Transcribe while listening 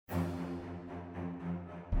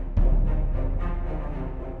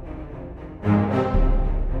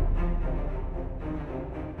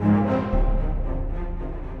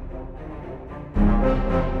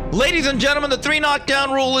Ladies and gentlemen, the 3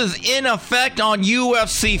 knockdown rule is in effect on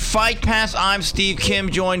UFC Fight Pass. I'm Steve Kim,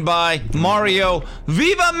 joined by Mario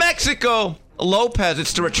Viva Mexico Lopez.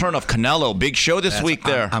 It's the return of Canelo. Big show this week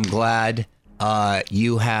there. I'm glad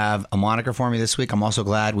you have a moniker for me this week. I'm also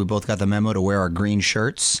glad we both got the memo to wear our green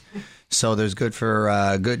shirts. So there's good for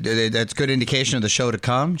that's good indication of the show to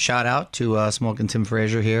come. Shout out to Smoking Tim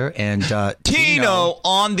Frazier here and Tino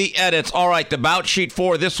on the edits. All right, the bout sheet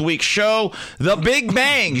for this week's show: the Big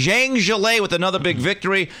Bang, Zhang Zhilei with another big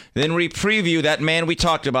victory. Then we preview that man we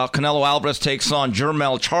talked about. Canelo Alvarez takes on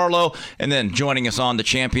Jermell Charlo, and then joining us on the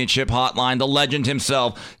championship hotline, the legend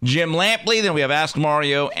himself, Jim Lampley. Then we have Ask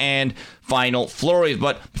Mario and Final Flurries.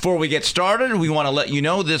 But before we get started, we want to let you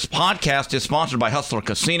know this podcast is sponsored by Hustler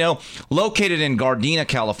Casino, located in Gardena,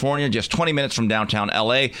 California, just 20 minutes from downtown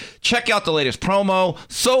LA. Check out the latest promo,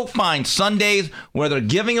 So Fine Sundays, where they're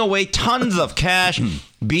giving away tons of cash.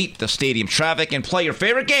 Beat the stadium traffic and play your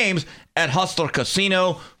favorite games at Hustler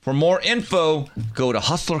Casino. For more info, go to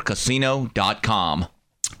hustlercasino.com.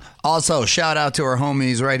 Also, shout out to our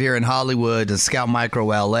homies right here in Hollywood, the Scout Micro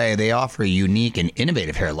LA. They offer a unique and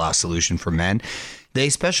innovative hair loss solution for men. They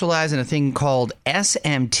specialize in a thing called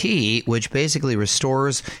SMT, which basically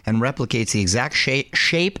restores and replicates the exact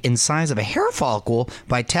shape and size of a hair follicle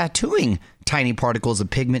by tattooing tiny particles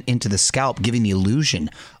of pigment into the scalp, giving the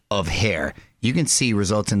illusion of hair. You can see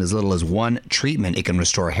results in as little as one treatment. It can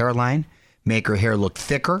restore a hairline, make your hair look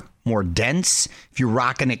thicker, more dense. If you're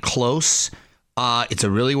rocking it close, it's a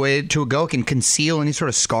really way to go. It can conceal any sort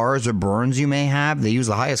of scars or burns you may have. They use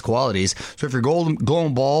the highest qualities. So if you're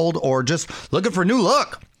going bald or just looking for a new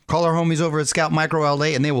look, call our homies over at Scout Micro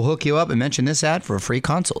LA and they will hook you up and mention this ad for a free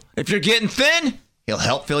consult. If you're getting thin, he'll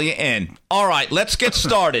help fill you in. All right, let's get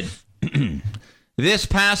started. This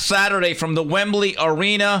past Saturday from the Wembley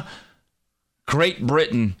Arena, Great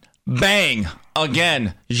Britain, bang.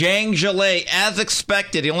 Again, Zhang Zhilei, as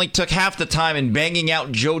expected, he only took half the time in banging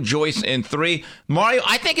out Joe Joyce in 3. Mario,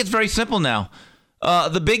 I think it's very simple now.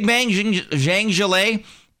 The Big Bang, Zhang Zhilei,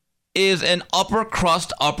 is an upper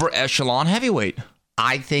crust, upper echelon heavyweight.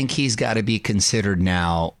 I think he's got to be considered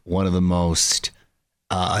now one of the most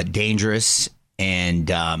dangerous and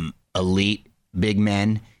elite big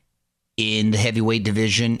men in the heavyweight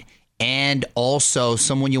division. And also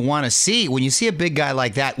someone you want to see when you see a big guy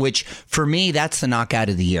like that, which for me, that's the knockout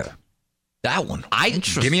of the year. That one.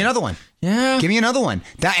 Give me another one. Yeah. Give me another one.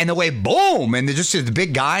 That and the way, boom, and they're just the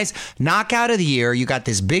big guys. Knockout of the year. You got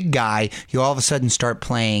this big guy. You all of a sudden start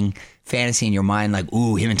playing fantasy in your mind like,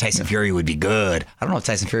 ooh, him and Tyson Fury would be good. I don't know if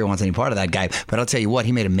Tyson Fury wants any part of that guy, but I'll tell you what,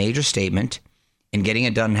 he made a major statement in getting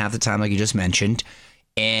it done in half the time, like you just mentioned.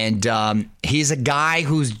 And he's a guy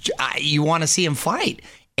who's you want to see him fight.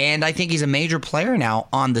 And I think he's a major player now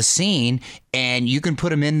on the scene, and you can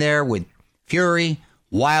put him in there with Fury,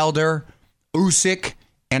 Wilder, Usyk,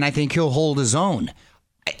 and I think he'll hold his own.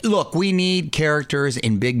 Look, we need characters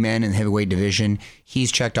in big men in the heavyweight division.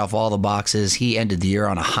 He's checked off all the boxes. He ended the year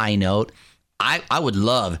on a high note. I would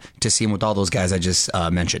love to see him with all those guys I just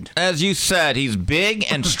mentioned. As you said, he's big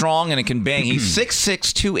and strong and it can bang. He's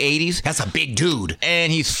 6'6", 280s. That's a big dude.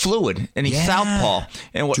 And he's fluid and he's southpaw.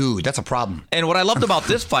 And dude, that's a problem. And what I loved about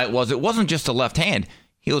this fight was it wasn't just a left hand.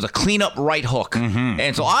 He was a clean-up right hook.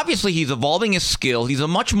 And so obviously he's evolving his skill. He's a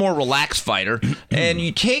much more relaxed fighter. And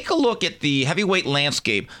you take a look at the heavyweight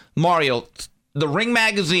landscape. Mario, the Ring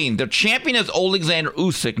Magazine, their champion is Alexander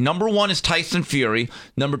Usyk. Number 1 is Tyson Fury.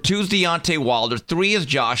 Number 2 is Deontay Wilder. 3 is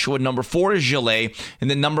Joshua. Number 4 is Zhilei. And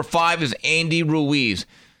then number 5 is Andy Ruiz.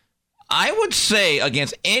 I would say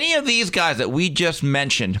against any of these guys that we just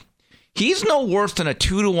mentioned, he's no worse than a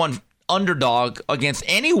 2-1 underdog against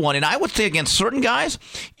anyone. And I would say against certain guys,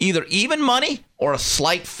 either even money or a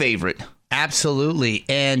slight favorite. Absolutely.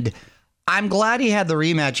 And I'm glad he had the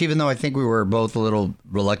rematch, even though I think we were both a little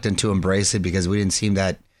reluctant to embrace it because we didn't seem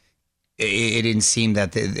that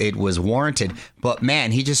it was warranted. But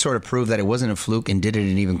man, he just sort of proved that it wasn't a fluke and did it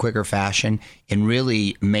in even quicker fashion and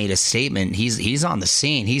really made a statement. He's on the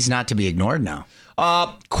scene. He's not to be ignored now.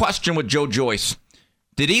 Question with Joe Joyce.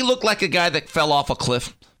 Did he look like a guy that fell off a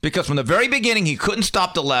cliff? Because from the very beginning, he couldn't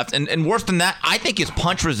stop the left. And worse than that, I think his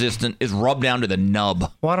punch resistance is rubbed down to the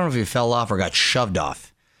nub. Well, I don't know if he fell off or got shoved off.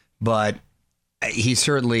 But he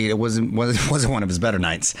certainly, it wasn't one of his better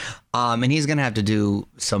nights. And he's going to have to do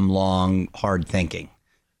some long, hard thinking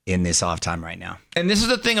in this off time right now. And this is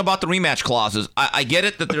the thing about the rematch clauses. I get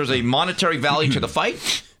it that there's a monetary value to the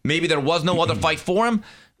fight. Maybe there was no other fight for him.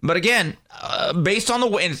 But again, based on the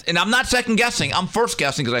way, and I'm not second guessing, I'm first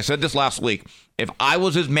guessing because I said this last week. If I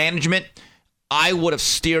was his management, I would have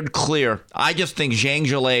steered clear. I just think Zhang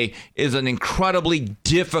Zhilei is an incredibly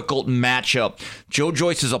difficult matchup. Joe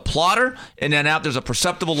Joyce is a plotter, and then out there's a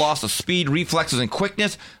perceptible loss of speed, reflexes, and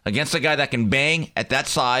quickness against a guy that can bang at that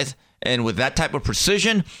size and with that type of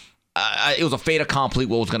precision. It was a fait accompli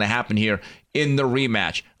what was going to happen here in the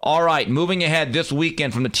rematch. All right, moving ahead this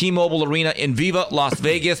weekend from the T-Mobile Arena in Viva Las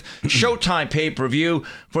Vegas, Showtime pay-per-view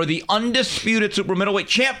for the undisputed super middleweight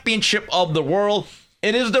championship of the world.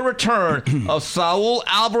 It is the return of Saul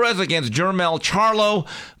Alvarez against Jermell Charlo.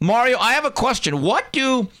 Mario, I have a question. What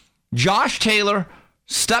do Josh Taylor,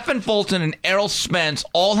 Stephen Fulton, and Errol Spence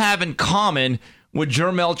all have in common with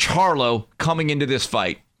Jermell Charlo coming into this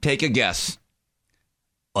fight? Take a guess.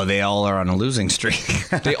 Oh, they all are on a losing streak.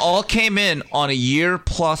 They all came in on a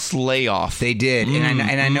year-plus layoff. They did, and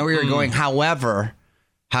I know where you're going. However,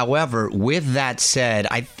 with that said,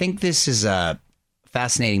 I think this is a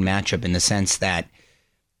fascinating matchup in the sense that,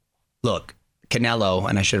 look, Canelo,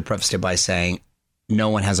 and I should have prefaced it by saying, no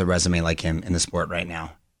one has a resume like him in the sport right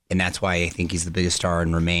now, and that's why I think he's the biggest star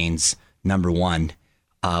and remains number one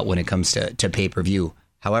when it comes to pay-per-view.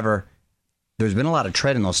 However, there's been a lot of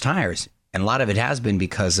tread in those tires. And a lot of it has been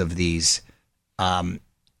because of these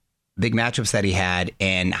big matchups that he had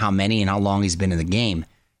and how many and how long he's been in the game.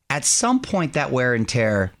 At some point, that wear and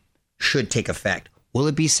tear should take effect. Will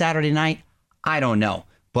it be Saturday night? I don't know.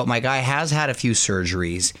 But my guy has had a few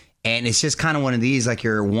surgeries, and it's just kind of one of these, like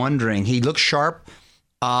you're wondering. He looks sharp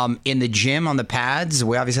in the gym on the pads.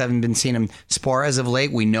 We obviously haven't been seeing him spar as of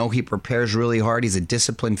late. We know he prepares really hard. He's a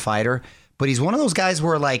disciplined fighter. But he's one of those guys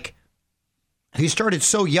where, like, he started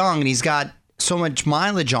so young and he's got so much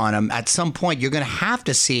mileage on him. At some point, you're going to have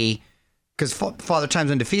to see, because Father Time's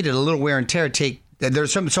undefeated, a little wear and tear.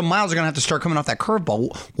 There's some miles are going to have to start coming off that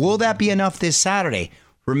curveball. Will that be enough this Saturday?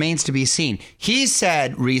 Remains to be seen. He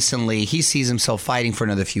said recently he sees himself fighting for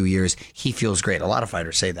another few years. He feels great. A lot of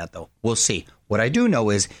fighters say that, though. We'll see. What I do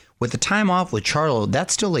know is with the time off with Charlo,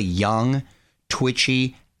 that's still a young,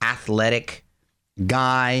 twitchy, athletic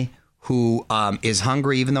guy who is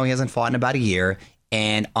hungry, even though he hasn't fought in about a year.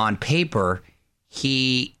 And on paper,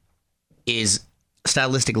 he is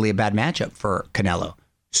stylistically a bad matchup for Canelo.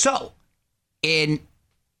 So, in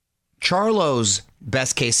Charlo's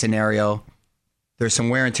best case scenario, there's some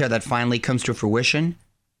wear and tear that finally comes to fruition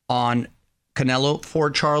on Canelo for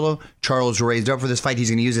Charlo. Charlo's raised up for this fight. He's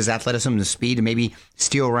going to use his athleticism and speed to maybe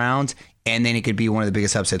steal rounds, and then it could be one of the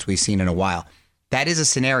biggest upsets we've seen in a while. That is a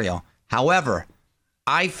scenario. However,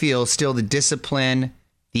 I feel still the discipline,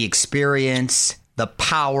 the experience, the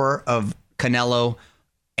power of Canelo,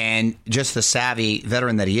 and just the savvy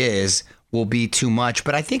veteran that he is will be too much.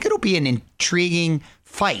 But I think it'll be an intriguing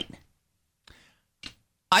fight.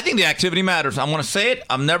 I think the activity matters. I'm going to say it.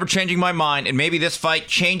 I'm never changing my mind. And maybe this fight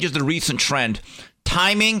changes the recent trend.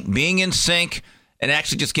 Timing, being in sync, and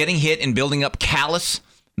actually just getting hit and building up callus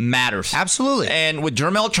matters. Absolutely. And with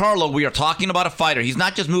Jermell Charlo, we are talking about a fighter. He's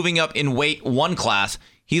not just moving up in weight one class.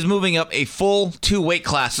 He's moving up a full 2 weight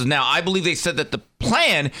classes. Now, I believe they said that the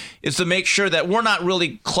plan is to make sure that we're not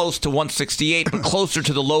really close to 168, but closer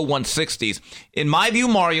to the low 160s. In my view,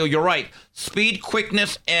 Mario, you're right. Speed,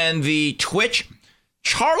 quickness, and the twitch.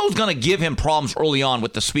 Charlo's going to give him problems early on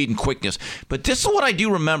with the speed and quickness. But this is what I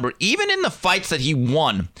do remember. Even in the fights that he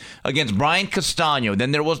won against Brian Castano,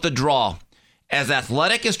 then there was the draw. As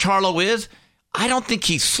athletic as Charlo is, I don't think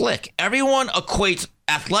he's slick. Everyone equates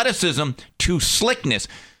athleticism to slickness.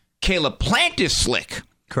 Caleb Plant is slick.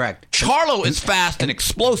 Correct. Charlo is fast and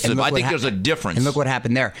explosive. I think there's a difference. And look what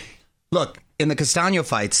happened there. Look, in the Castano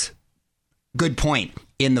fights, good point.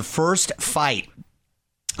 In the first fight,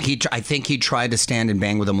 I think he tried to stand and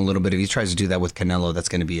bang with him a little bit. If he tries to do that with Canelo, that's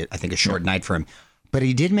going to be, I think, a short night for him. But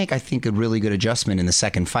he did make, I think, a really good adjustment in the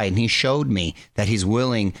second fight. And he showed me that he's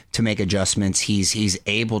willing to make adjustments. He's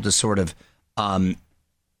able to sort of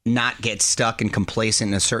not get stuck and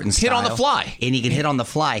complacent in a certain style. Hit on the fly. And he can hit on the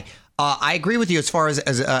fly. I agree with you as far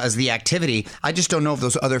as the activity. I just don't know if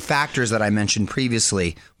those other factors that I mentioned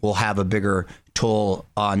previously will have a bigger toll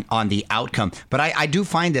on the outcome. But I do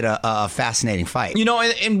find it a fascinating fight. You know,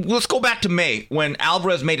 and let's go back to May when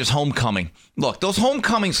Alvarez made his homecoming. Look, those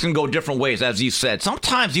homecomings can go different ways, as you said.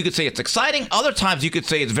 Sometimes you could say it's exciting. Other times you could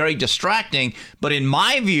say it's very distracting. But in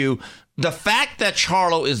my view, the fact that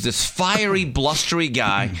Charlo is this fiery, blustery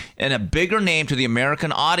guy and a bigger name to the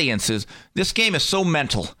American audiences, this game is so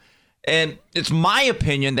mental. And it's my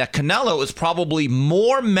opinion that Canelo is probably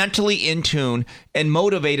more mentally in tune and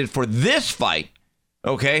motivated for this fight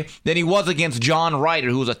okay, than he was against John Ryder,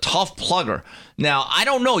 who was a tough plugger. Now, I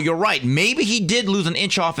don't know. You're right. Maybe he did lose an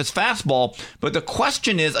inch off his fastball, but the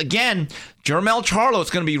question is, again, Jermell Charlo is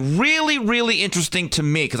going to be really, really interesting to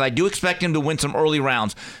me because I do expect him to win some early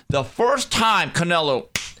rounds. The first time Canelo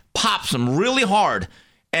pops him really hard,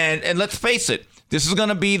 and let's face it, this is going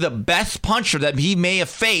to be the best puncher that he may have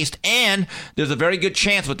faced, and there's a very good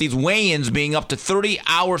chance with these weigh-ins being up to 30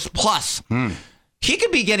 hours plus. He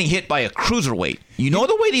could be getting hit by a cruiserweight. You know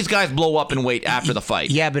the way these guys blow up in weight after the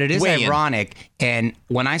fight. Yeah, but it is ironic. And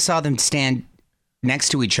when I saw them stand next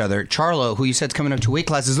to each other, Charlo, who you said's coming up to weight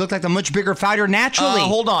classes, looked like the much bigger fighter naturally.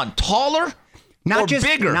 Hold on. Taller? Not or just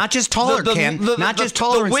bigger. Not just taller, Cam. Not just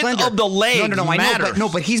taller and slender. The width of the legs No, matters. I know,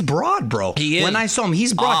 but he's broad, bro. He is. When I saw him,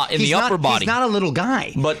 he's broad. In the upper body. He's not a little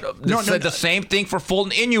guy. But the same thing for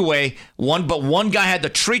Fulton Inoue. One guy had the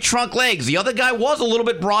tree trunk legs. The other guy was a little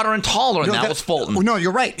bit broader and taller, and that was Fulton. No,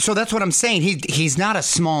 you're right. So that's what I'm saying. He's not a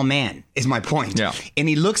small man, is my point. Yeah. And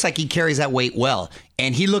he looks like he carries that weight well.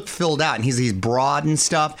 And he looked filled out, and he's broad and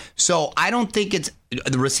stuff. So I don't think it's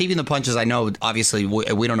receiving the punches. I know, obviously,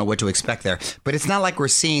 we don't know what to expect there. But it's not like we're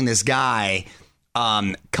seeing this guy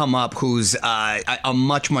come up who's a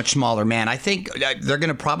much, much smaller man. I think they're going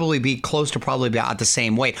to probably be close to probably about the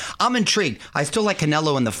same weight. I'm intrigued. I still like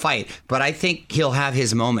Canelo in the fight, but I think he'll have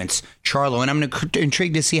his moments, Charlo, and I'm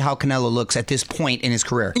intrigued to see how Canelo looks at this point in his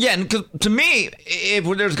career. Yeah, and to me, if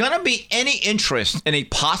there's going to be any interest in a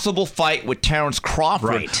possible fight with Terrence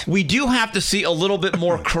Crawford, we do have to see a little bit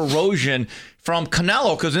more corrosion from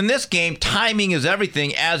Canelo, because in this game, timing is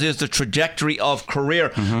everything, as is the trajectory of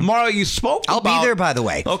career. Mario, you spoke I'll about... be there, by the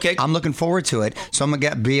way. Okay. I'm looking forward to it, so I'm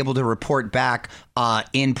going to be able to report back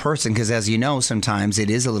in person, because as you know, sometimes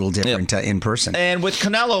it is a little different in person. And with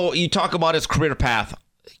Canelo, you talk about his career path.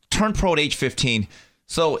 Turned pro at age 15.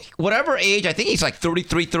 So whatever age, I think he's like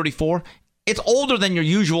 33, 34. It's older than your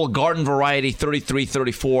usual garden variety 33,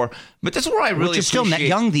 34. But this is where I really Which is still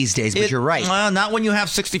young these days, but you're right. Not when you have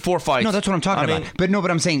 64 fights. No, that's what I'm talking about. But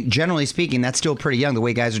I'm saying, generally speaking, that's still pretty young, the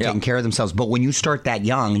way guys are taking care of themselves. But when you start that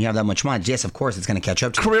young and you have that much money, yes, of course, it's going to catch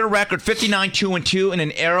up to you. Career record, 59-2-2 in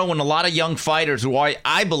an era when a lot of young fighters who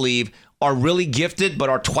I believe are really gifted but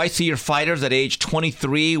are twice-a-year fighters at age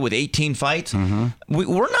 23 with 18 fights. We're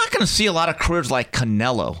not going to see a lot of careers like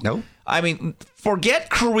Canelo. No. I mean, forget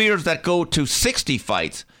careers that go to 60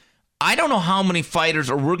 fights. I don't know how many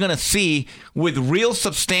fighters we're going to see with real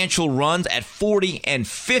substantial runs at 40 and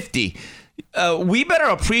 50. We better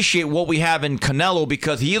appreciate what we have in Canelo,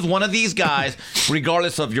 because he is one of these guys,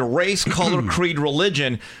 regardless of your race, color, creed,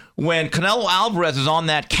 religion. When Canelo Alvarez is on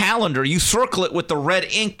that calendar, you circle it with the red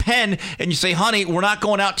ink pen and you say, honey, we're not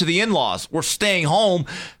going out to the in-laws. We're staying home.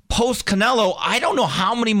 Post Canelo, I don't know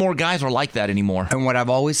how many more guys are like that anymore. And what I've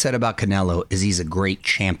always said about Canelo is he's a great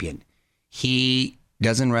champion. He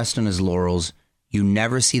doesn't rest on his laurels. You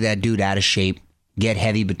never see that dude out of shape, get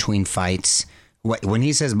heavy between fights. When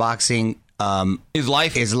he says boxing, his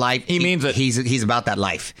life, he means it. He's about that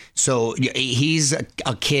life. So he's a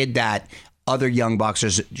kid that other young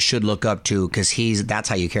boxers should look up to, because that's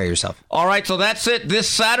how you carry yourself. All right, so that's it. This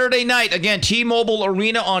Saturday night, again, T-Mobile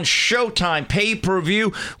Arena on Showtime,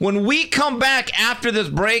 pay-per-view. When we come back after this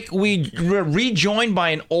break, we're rejoined by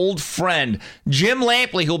an old friend, Jim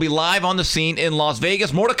Lampley, who'll be live on the scene in Las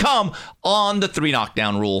Vegas. More to come on the 3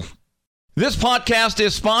 Knockdown Rule. This podcast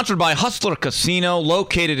is sponsored by Hustler Casino,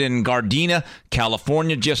 located in Gardena,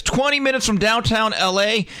 California, just 20 minutes from downtown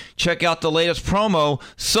LA. Check out the latest promo,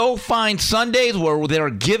 So Fine Sundays, where they're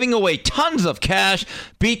giving away tons of cash.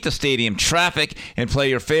 Beat the stadium traffic and play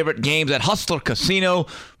your favorite games at Hustler Casino.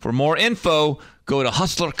 For more info, go to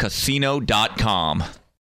hustlercasino.com.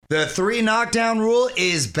 The 3 Knockdown Rule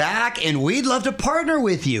is back, and we'd love to partner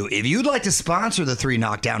with you. If you'd like to sponsor the 3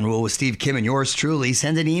 Knockdown Rule with Steve Kim and yours truly,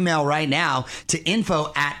 send an email right now to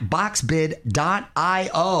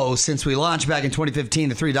info@boxbid.io. Since we launched back in 2015,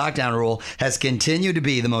 the 3 Knockdown Rule has continued to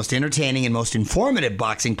be the most entertaining and most informative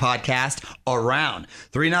boxing podcast around.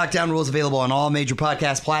 3 Knockdown Rule is available on all major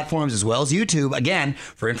podcast platforms as well as YouTube. Again,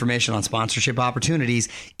 for information on sponsorship opportunities,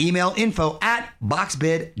 email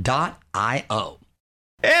info@boxbid.io.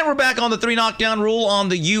 And we're back on the 3 Knockdown Rule on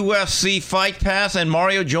the UFC Fight Pass. And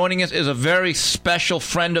Mario joining us is a very special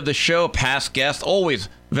friend of the show, past guest, always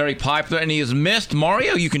very popular, and he is missed.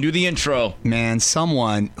 Mario, you can do the intro. Man,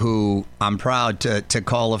 someone who I'm proud to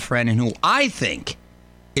call a friend and who I think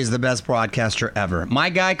is the best broadcaster ever.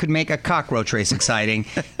 My guy could make a cockroach race exciting.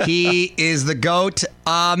 He is the GOAT,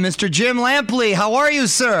 Mr. Jim Lampley. How are you,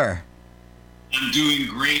 sir? I'm doing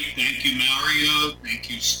great. Thank you, Mario.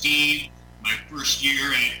 Thank you, Steve. My first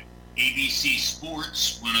year at ABC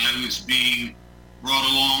Sports, when I was being brought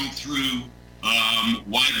along through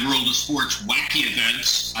Wide World of Sports wacky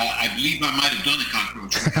events. I believe I might have done a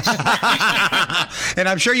cockroach race. And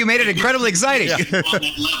I'm sure you made it incredibly exciting. On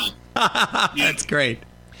that level. That's great.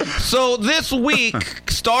 So this week,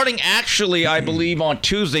 starting actually, I believe, on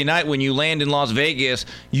Tuesday night when you land in Las Vegas,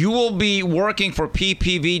 you will be working for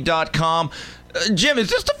ppv.com. Jim, is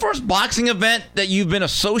this the first boxing event that you've been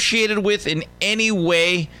associated with in any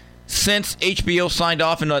way since HBO signed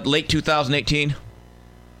off in late 2018?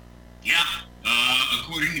 Yeah.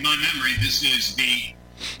 According to my memory, this is the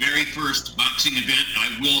very first boxing event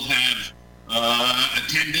I will have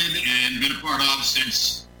attended and been a part of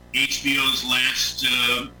since HBO's last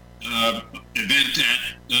event at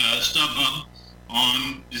StubHub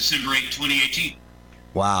on December 8, 2018.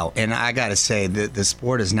 Wow. And I got to say, the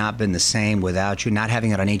sport has not been the same without you. Not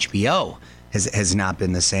having it on HBO has not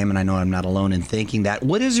been the same, and I know I'm not alone in thinking that.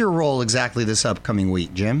 What is your role exactly this upcoming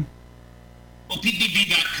week, Jim? Well,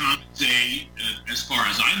 PPV.com is as far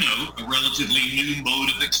as I know, a relatively new mode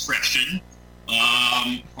of expression,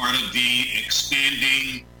 part of the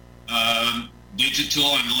expanding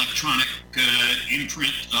digital and electronic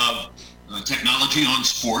imprint of technology on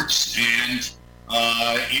sports, and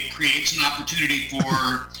it creates an opportunity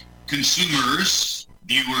for consumers,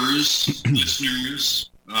 viewers, listeners,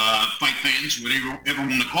 fight fans, whatever you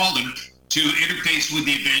want to call them, to interface with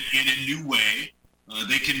the event in a new way.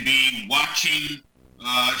 They can be watching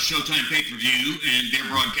Showtime pay-per-view and their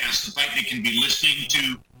broadcast of the fight. They can be listening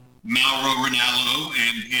to Mauro Ranallo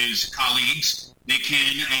and his colleagues. They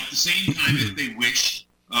can, at the same time, if they wish,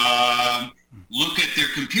 look at their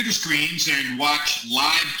computer screens and watch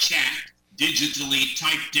live chat digitally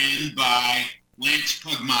typed in by Lance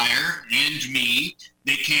Pugmire and me.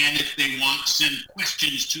 They can, if they want, send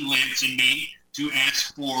questions to Lance and me to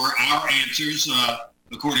ask for our answers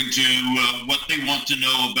according to what they want to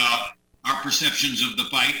know about our perceptions of the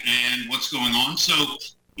fight and what's going on. So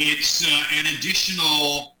it's an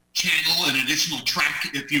additional channel, an additional track,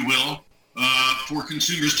 if you will, for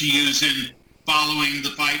consumers to use in following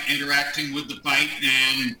the fight, interacting with the fight.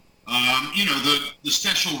 And, the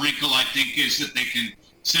special wrinkle, I think, is that they can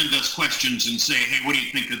send us questions and say, hey, what do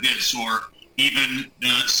you think of this? Or even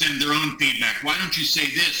send their own feedback. Why don't you say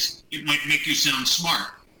this? It might make you sound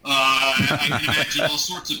smart. I can imagine all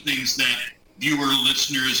sorts of things that viewer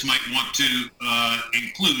listeners might want to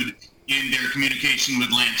include in their communication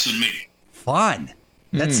with Lance and me. Fun.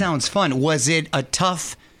 That sounds fun. Was it a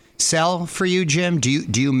tough sell for you, Jim?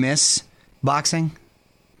 Do you miss boxing?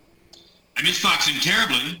 I miss boxing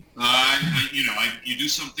terribly. You do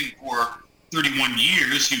something for 31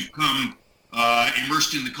 years. You've come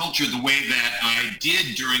immersed in the culture the way that I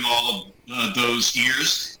did during all of those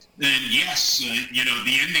years. Then yes,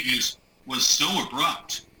 the ending was so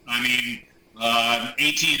abrupt. I mean,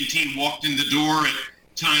 AT&T walked in the door at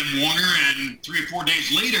Time Warner, and 3 or 4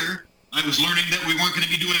 days later, I was learning that we weren't going to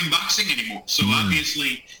be doing boxing anymore. So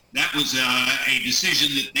obviously, that was a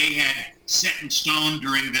decision that they had set in stone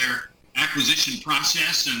during their acquisition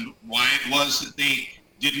process, and why it was that they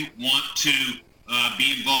didn't want to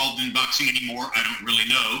be involved in boxing anymore, I don't really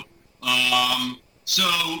know. So,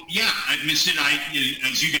 yeah, I miss it.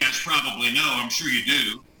 As you guys probably know, I'm sure you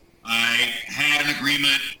do, I had an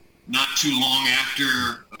agreement not too long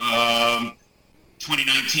after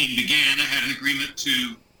 2019 began. I had an agreement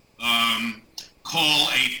to call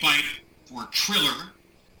a fight for Triller,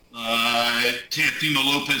 Teofimo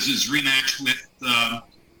Lopez's rematch with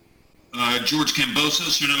George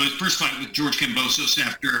Kambosos. His first fight with George Kambosos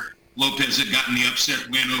after Lopez had gotten the upset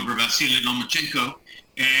win over Vasily Lomachenko.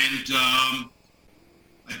 And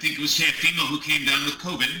I think it was Teofimo who came down with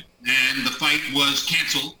COVID, and the fight was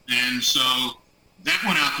canceled. And so that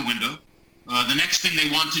went out the window. The next thing they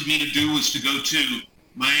wanted me to do was to go to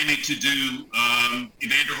Miami to do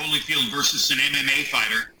Evander Holyfield versus an MMA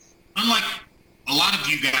fighter. Unlike a lot of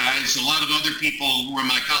you guys, a lot of other people who are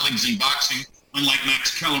my colleagues in boxing, unlike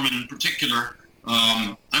Max Kellerman in particular,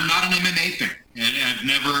 I'm not an MMA fan, and I've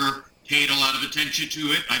never paid a lot of attention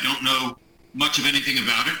to it. I don't know much of anything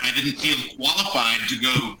about it. I didn't feel qualified to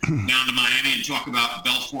go down to Miami and talk about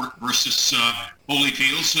Belfort versus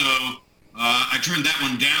Holyfield, so I turned that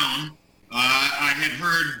one down. I had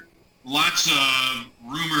heard lots of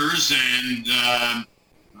rumors and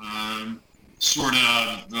sort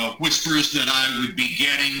of whispers that I would be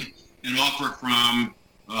getting an offer from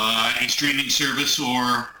a streaming service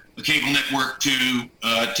or a cable network to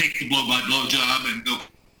take the blow-by-blow job and go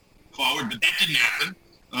forward, but that didn't happen.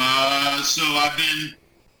 So I've been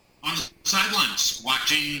on the sidelines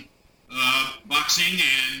watching boxing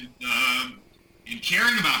and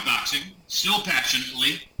caring about boxing, still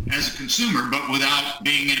passionately as a consumer, but without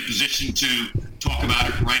being in a position to talk about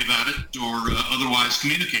it, write about it, or otherwise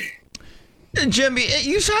communicate. Jimmy,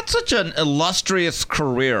 you've had such an illustrious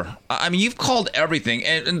career. I mean, you've called everything,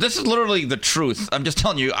 and this is literally the truth. I'm just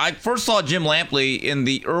telling you, I first saw Jim Lampley in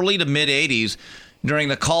the early to mid-'80s during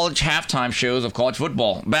the college halftime shows of college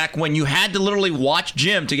football, back when you had to literally watch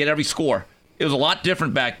Jim to get every score. It was a lot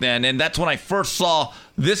different back then, and that's when I first saw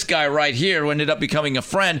this guy right here, who ended up becoming a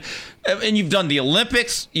friend. And you've done the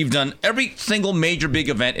Olympics. You've done every single major big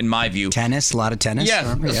event, in my view. Tennis, a lot of tennis.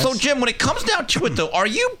 Yes. So, Jim, when it comes down to it, though, are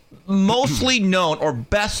you mostly known or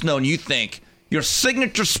best known, you think, your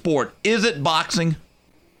signature sport, is it boxing?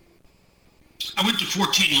 I went to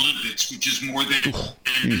 14 Olympics, which is more than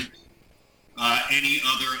any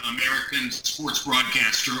other American sports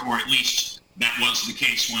broadcaster, or at least that was the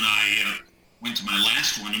case when I went to my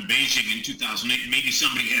last one in Beijing in 2008. Maybe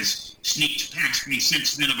somebody has sneaked past me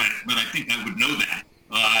since then, but I think I would know that.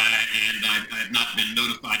 And I have not been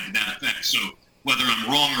notified to that effect. So whether I'm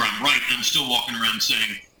wrong or I'm right, I'm still walking around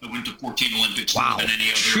saying I went to 14 Olympics more than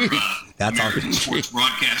any other American sports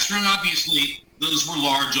broadcaster. And obviously, those were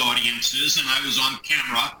large audiences, and I was on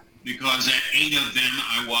camera because at 8 of them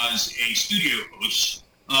I was a studio host.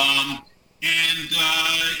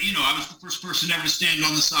 I was the first person ever to stand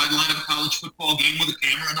on the sideline of a college football game with a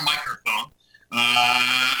camera and a microphone.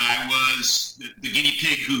 I was the guinea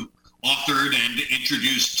pig who authored and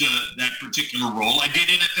introduced that particular role. I did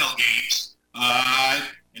NFL games.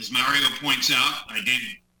 As Mario points out, I did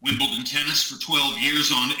Wimbledon tennis for 12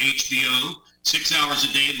 years on HBO, 6 hours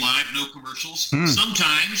a day live, no commercials.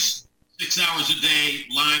 Sometimes 6 hours a day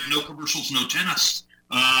live, no commercials, no tennis.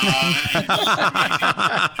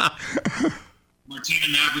 Martina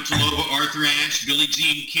Navratilova, Arthur Ashe, Billie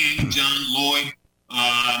Jean King, John Lloyd,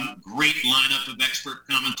 great lineup of expert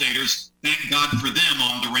commentators. Thank God for them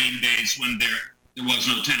on the rain days when there was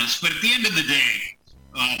no tennis. But at the end of the day,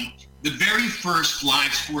 the very first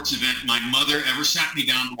live sports event my mother ever sat me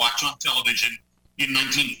down to watch on television in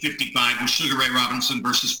 1955 was Sugar Ray Robinson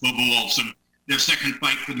versus Bobo Olson, their second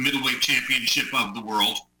fight for the middleweight championship of the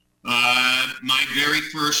world. My very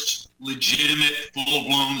first legitimate,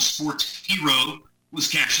 full-blown sports hero was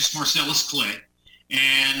Cassius Marcellus Clay.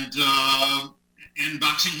 And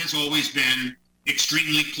boxing has always been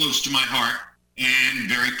extremely close to my heart and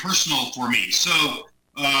very personal for me. So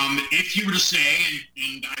if you were to say,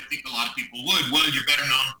 and I think a lot of people would, well, you're better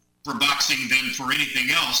known for boxing than for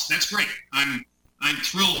anything else, that's great. I'm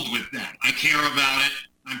thrilled with that. I care about it.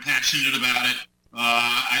 I'm passionate about it.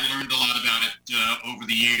 I learned a lot about it over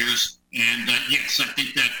the years. And yes, I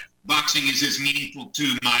think that boxing is as meaningful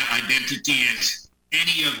to my identity as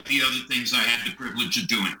any of the other things I had the privilege of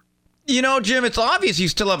doing. You know, Jim, it's obvious you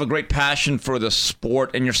still have a great passion for the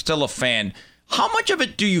sport and you're still a fan. How much of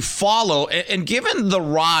it do you follow? And given the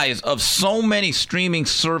rise of so many streaming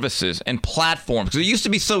services and platforms, because it used to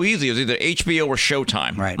be so easy, it was either HBO or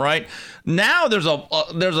Showtime, right? Now there's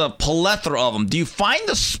a plethora of them. Do you find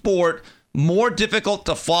the sport more difficult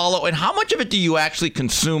to follow? And how much of it do you actually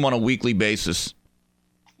consume on a weekly basis?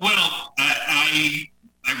 Well, I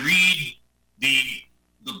read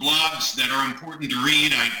the blogs that are important to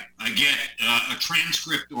read. I get a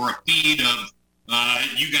transcript or a feed of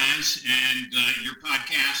you guys and your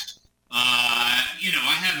podcast.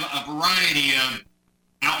 I have a variety of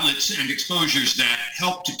outlets and exposures that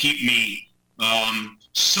help to keep me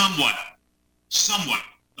somewhat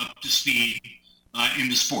up to speed in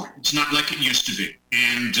the sport. It's not like it used to be.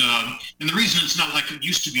 And the reason it's not like it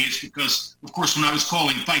used to be is because, of course, when I was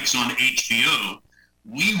calling fights on HBO,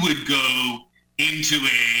 we would go into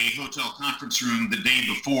a hotel conference room the day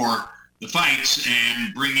before the fights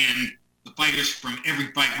and bring in the fighters from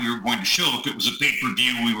every fight we were going to show. If it was a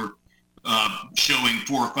pay-per-view, we were showing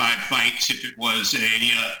 4 or 5 fights. If it was a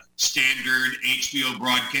standard HBO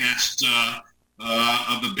broadcast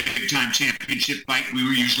of a big-time championship fight, we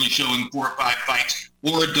were usually showing 4 or 5 fights,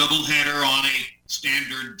 or a doubleheader on a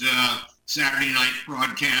standard Saturday night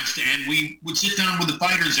broadcast. And we would sit down with the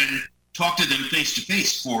fighters and talk to them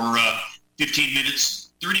face-to-face for 15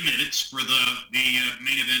 minutes, 30 minutes for the main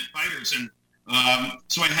event fighters. And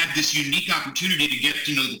so I had this unique opportunity to get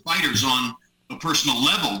to know the fighters on a personal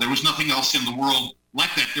level. There was nothing else in the world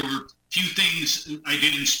like that. There were few things I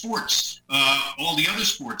did in sports, all the other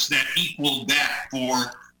sports that equaled that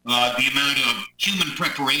for the amount of human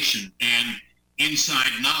preparation and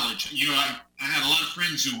inside knowledge. I had a lot of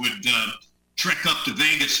friends who would trek up to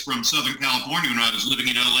Vegas from Southern California when I was living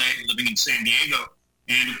in LA, living in San Diego.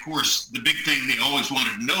 And of course, the big thing they always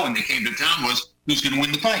wanted to know when they came to town was who's going to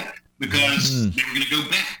win the fight, because they were going to go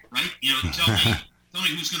back, right? Tell me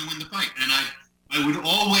who's going to win the fight. And I would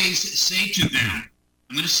always say to them,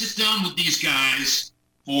 I'm going to sit down with these guys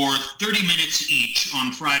for 30 minutes each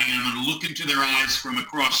on Friday. I'm going to look into their eyes from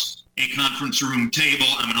across a conference room table.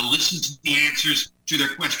 I'm going to listen to the answers to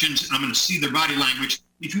their questions. I'm going to see their body language.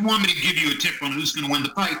 If you want me to give you a tip on who's going to win the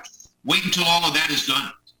fight, wait until all of that is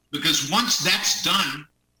done. Because once that's done,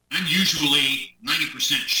 I'm usually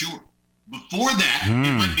 90% sure. Before that, it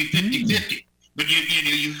might be 50-50. But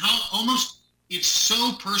you almost, it's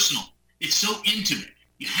so personal. It's so intimate.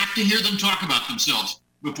 You have to hear them talk about themselves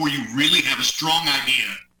before you really have a strong idea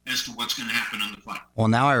as to what's going to happen in the fight. Well,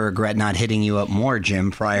 now I regret not hitting you up more,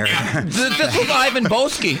 Jim, prior. Yeah. This was Ivan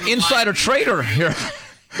Boesky, insider trader here.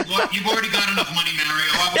 Look, you've already got enough money, Mario.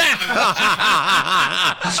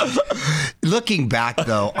 Looking back,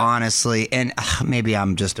 though, honestly, and maybe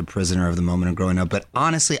I'm just a prisoner of the moment of growing up, but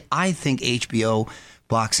honestly, I think HBO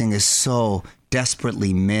boxing is so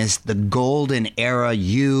desperately missed. The golden era,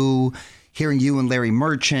 hearing you and Larry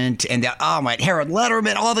Merchant and Harold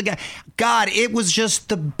Letterman, all the guys. God, it was just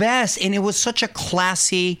the best. And it was such a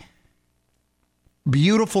classy,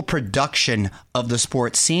 beautiful production of the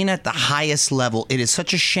sport seen at the highest level. It is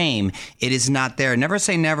such a shame it is not there. Never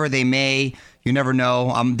say never. They may. You never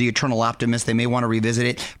know. I'm the eternal optimist. They may want to revisit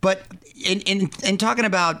it. But in talking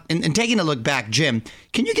about and taking a look back, Jim,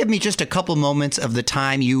 can you give me just a couple moments of the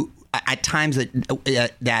time at times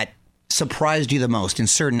that surprised you the most in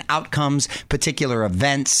certain outcomes, particular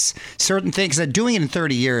events, certain things that doing it in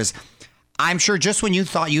 30 years, I'm sure just when you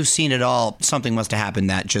thought you've seen it all, something must have happened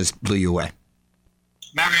that just blew you away.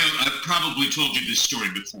 Mario, I've probably told you this story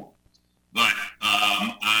before, but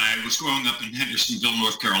I was growing up in Hendersonville,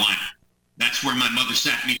 North Carolina. That's where my mother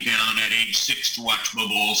sat me down at age 6 to watch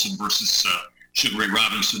Bubba Olson versus Sugar Ray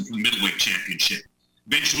Robinson for the middleweight championship.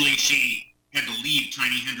 Eventually, she had to leave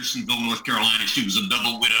tiny Hendersonville, North Carolina. She was a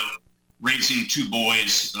double widow, raising 2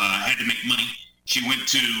 boys, had to make money. She went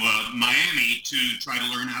to Miami to try to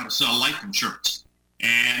learn how to sell life insurance.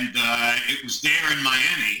 And it was there in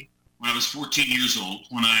Miami when I was 14 years old,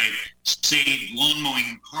 when I saved lawn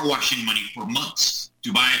mowing, car washing money for months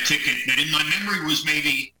to buy a ticket that in my memory was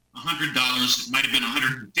maybe $100. It might have been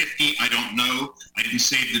 $150. I don't know. I didn't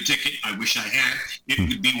save the ticket. I wish I had. It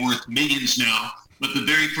would be worth millions now. But the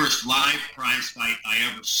very first live prize fight I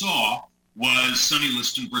ever saw was Sonny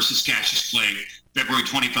Liston versus Cassius Clay, February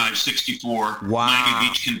 25, 64, Miami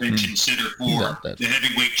Beach Convention Center for the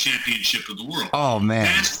heavyweight championship of the world. Oh, man.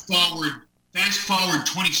 Fast forward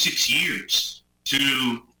 26 years to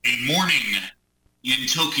a morning in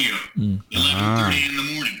Tokyo, 11:30 in the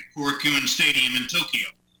morning, Korakuen Stadium in Tokyo.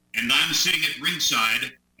 And I'm sitting at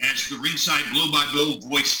ringside as the ringside blow-by-blow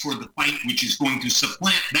voice for the fight, which is going to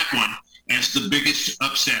supplant that one as the biggest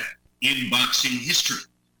upset in boxing history.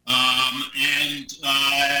 And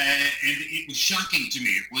it was shocking to me.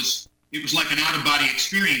 It was like an out-of-body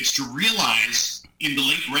experience to realize in the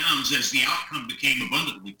late rounds, as the outcome became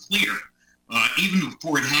abundantly clear, even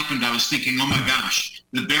before it happened, I was thinking, oh my gosh,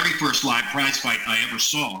 the very first live prize fight I ever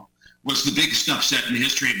saw was the biggest upset in the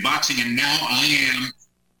history of boxing, and now I am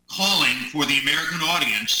calling for the American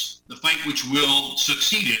audience the fight which will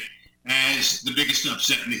succeed it as the biggest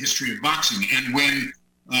upset in the history of boxing. And when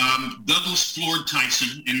Douglas floored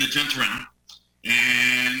Tyson in the 10th round,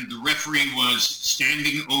 and the referee was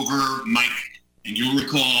standing over Mike, and you'll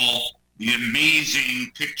recall the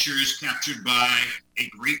amazing pictures captured by a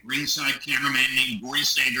great ringside cameraman named Boris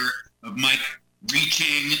Sager of Mike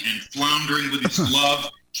reaching and floundering with his glove,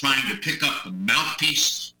 trying to pick up the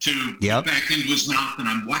mouthpiece to put back into his mouth. And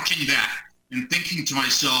I'm watching that and thinking to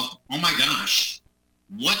myself, oh my gosh,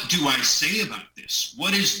 what do I say about this?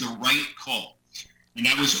 What is the right call? And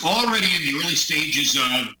I was already in the early stages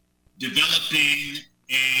of developing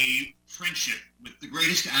a friendship with the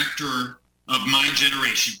greatest actor of my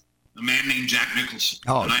generation, a man named Jack Nicholson.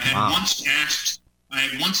 And I had once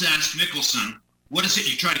asked Nicholson, what is it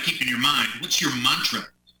you try to keep in your mind? What's your mantra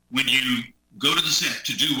when you go to the set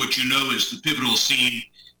to do what you know is the pivotal scene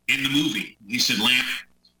in the movie? He said, Lamp,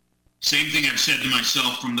 same thing I've said to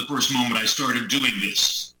myself from the first moment I started doing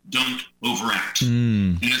this. Don't overact.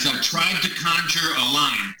 And as I tried to conjure a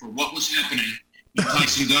line for what was happening in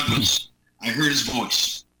Tyson Douglas, I heard his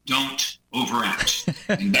voice. Don't overact.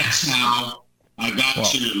 And that's how I got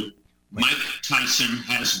to Mike Tyson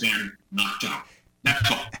has been knocked out.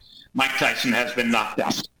 That's all. Mike Tyson has been knocked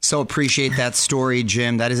out. So appreciate that story,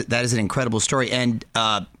 Jim. That is an incredible story. And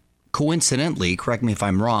coincidentally, correct me if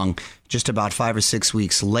I'm wrong, just about 5 or 6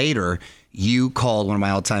 weeks later, you called one of my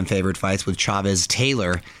all-time favorite fights with Chavez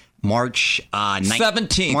Taylor, March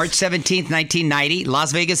 17th, 1990,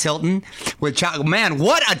 Las Vegas Hilton. With man,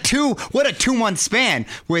 what a 2-month span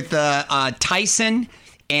with Tyson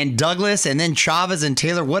and Douglas, and then Chavez and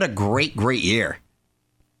Taylor. What a great year.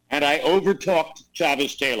 and I overtalked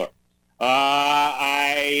Chavez Taylor.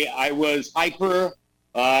 I was hyper.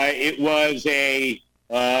 It was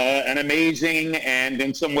an amazing and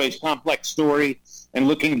in some ways complex story. And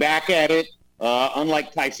looking back at it,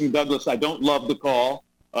 unlike Tyson Douglas, I don't love the call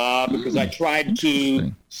because I tried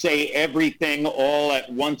to say everything all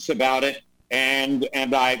at once about it, and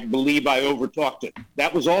I believe I overtalked it.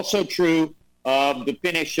 That was also true of the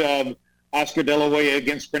finish of Oscar De La Hoya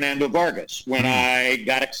against Fernando Vargas, when I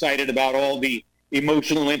got excited about all the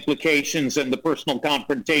emotional implications and the personal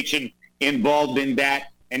confrontation involved in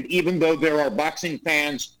that. And even though there are boxing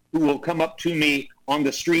fans who will come up to me on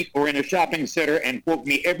the street or in a shopping center and quote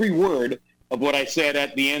me every word of what I said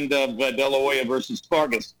at the end of De La Hoya versus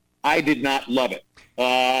Vargas, I did not love it.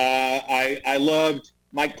 I loved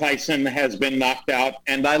Mike Tyson has been knocked out,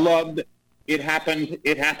 and I loved it happened.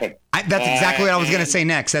 It happened. That's exactly what I was going to say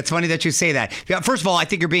next. That's funny that you say that. First of all, I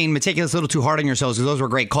think you're being meticulous, a little too hard on yourselves, because those were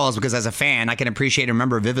great calls, because as a fan, I can appreciate and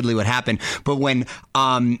remember vividly what happened. But when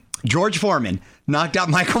George Foreman knocked out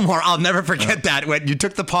Michael Moore, I'll never forget that. When you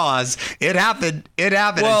took the pause, it happened. It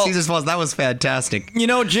happened. Well, and Caesar's Falls, that was fantastic. You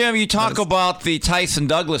know, Jim, you talk about the Tyson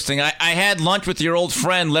Douglas thing. I had lunch with your old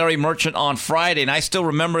friend Larry Merchant on Friday, and I still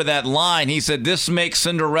remember that line. He said, "This makes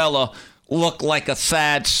Cinderella look like a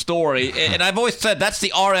sad story." And I've always said that's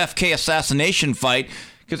the RFK assassination fight,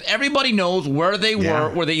 because everybody knows where they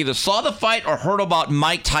were, where they either saw the fight or heard about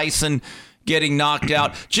Mike Tyson getting knocked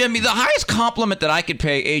out. Jimmy, the highest compliment that I could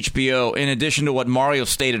pay HBO, in addition to what Mario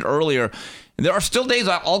stated earlier, there are still days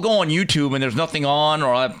I'll go on YouTube and there's nothing on,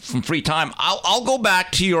 or I have some free time. I'll go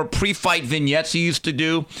back to your pre-fight vignettes you used to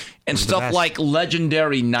do, and stuff like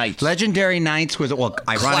Legendary Nights. Legendary Nights was, well,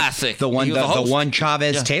 ironic. Classic. The one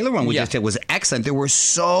Chavez Taylor one we just did was excellent. They were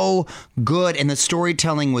so good, and the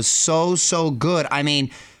storytelling was so good. I mean,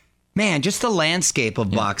 man, just the landscape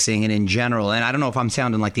of boxing and in general, and I don't know if I'm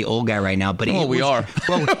sounding like the old guy right now, but we are.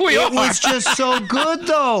 Well, it was just so good,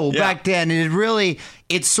 though, back then, and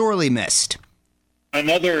it's sorely missed.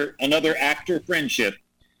 Another actor friendship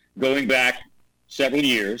going back several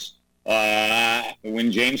years,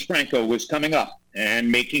 when James Franco was coming up and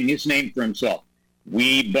making his name for himself.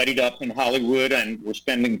 We buddied up in Hollywood and were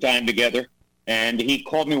spending time together, and he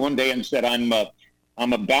called me one day and said,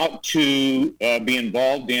 I'm about to be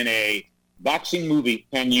involved in a boxing movie.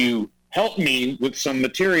 Can you help me with some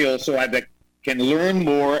material so I can learn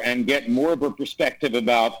more and get more of a perspective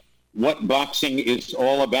about what boxing is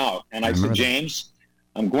all about? And I said, James,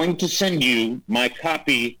 I'm going to send you my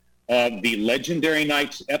copy of the Legendary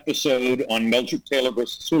Nights episode on Meldrick Taylor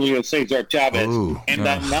versus Julio Cesar Chavez, and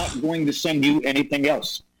I'm not going to send you anything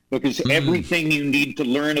else, because everything you need to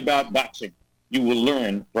learn about boxing, you will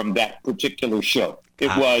learn from that particular show.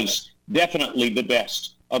 It was definitely the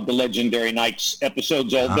best of the Legendary Nights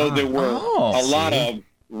episodes, although there were a lot of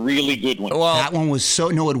really good ones. Well, that one was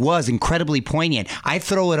it was incredibly poignant. I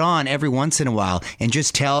throw it on every once in a while and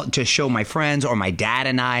just show my friends, or my dad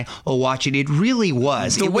and I will watch it. It really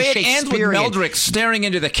was. The way it ends with Meldrick staring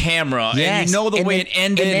into the camera, and you know the way it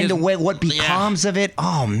ended. And then what becomes of it.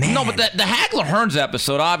 Oh, man. No, but the Hagler-Hearns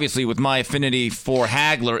episode, obviously, with my affinity for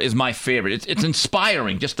Hagler, is my favorite. It's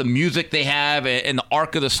inspiring, just the music they have and the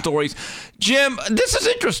arc of the stories. Jim, this is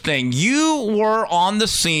interesting. You were on the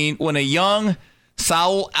scene when a young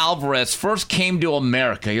Saul Alvarez first came to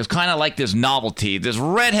America. He was kind of like this novelty, this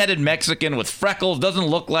redheaded Mexican with freckles, doesn't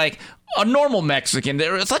look like a normal Mexican.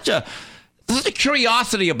 There is such a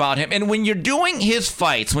curiosity about him. And when you're doing his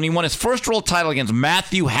fights, when he won his first world title against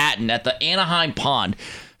Matthew Hatton at the Anaheim Pond,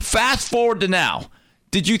 fast forward to now,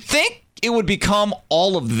 did you think it would become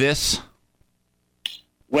all of this?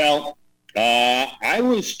 Well, I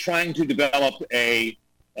was trying to develop a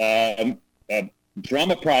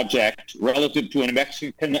drama project relative to a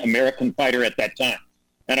Mexican-American fighter at that time.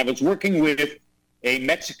 And I was working with a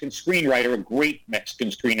Mexican screenwriter, a great Mexican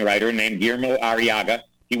screenwriter named Guillermo Arriaga.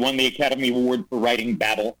 He won the Academy Award for writing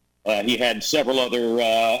Babel. He had several other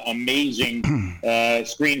amazing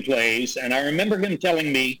screenplays. And I remember him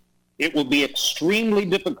telling me it will be extremely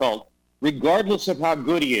difficult, regardless of how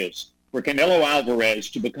good he is, for Canelo Alvarez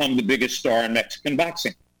to become the biggest star in Mexican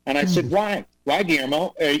boxing. And I said, why? Why,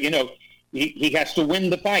 Guillermo? He has to win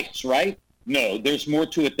the fights, right? No, there's more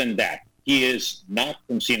to it than that. He is not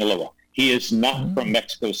from Sinaloa. He is not from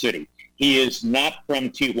Mexico City. He is not from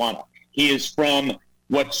Tijuana. He is from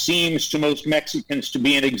what seems to most Mexicans to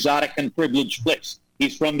be an exotic and privileged place.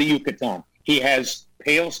 He's from the Yucatan. He has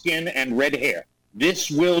pale skin and red hair. This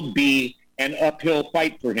will be an uphill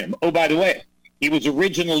fight for him. Oh, by the way, he was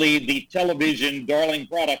originally the television darling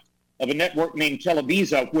product of a network named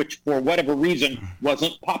Televisa, which for whatever reason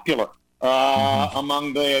wasn't popular.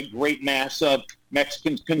 among the great mass of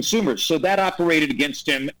Mexican consumers. So that operated against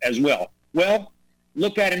him as well. Well,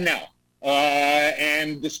 look at him now.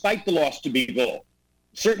 And despite the loss to Bivol,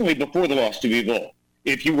 certainly before the loss to Bivol,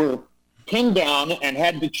 if you were pinned down and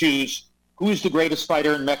had to choose who's the greatest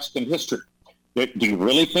fighter in Mexican history, do you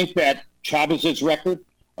really think that Chavez's record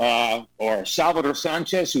or Salvador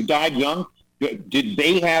Sanchez, who died young, did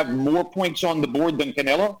they have more points on the board than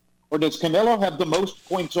Canelo? Or does Canelo have the most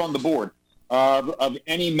points on the board of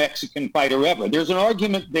any Mexican fighter ever? There's an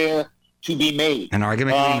argument there to be made. An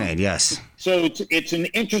argument to be made, yes. So it's an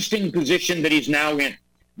interesting position that he's now in,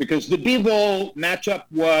 because the Bivol matchup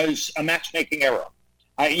was a matchmaking error.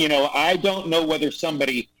 I don't know whether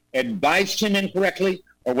somebody advised him incorrectly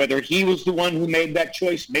or whether he was the one who made that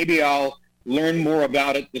choice. Maybe I'll learn more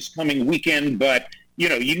about it this coming weekend. But,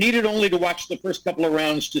 you needed only to watch the first couple of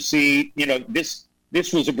rounds to see,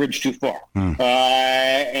 this was a bridge too far.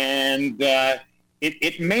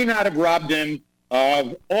 It may not have robbed him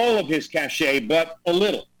of all of his cachet, but a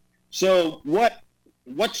little. So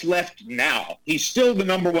what's left now? He's still the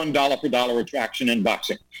number one dollar-for-dollar attraction in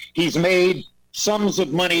boxing. He's made sums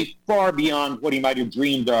of money far beyond what he might have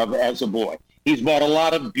dreamed of as a boy. He's bought a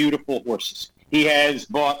lot of beautiful horses. He has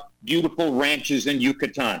bought beautiful ranches in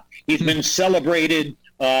Yucatan. He's been celebrated,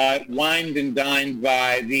 wined and dined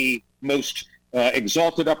by the most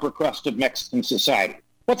exalted upper crust of Mexican society.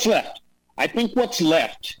 What's left? I think what's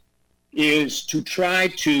left is to try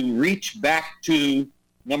to reach back to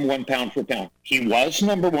number one pound for pound. He was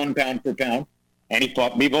number one pound for pound, and he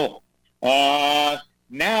fought Bivol.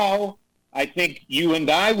 Now, I think you and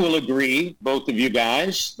I will agree, both of you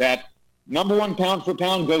guys, that number one pound for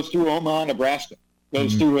pound goes through Omaha, Nebraska,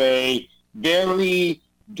 goes through a very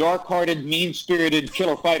dark-hearted, mean-spirited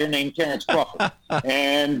killer fighter named Terrence Crawford.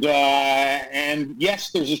 And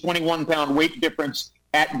yes, there's a 21-pound weight difference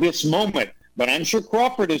at this moment, but I'm sure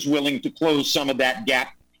Crawford is willing to close some of that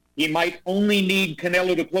gap. He might only need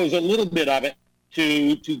Canelo to close a little bit of it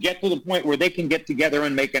to get to the point where they can get together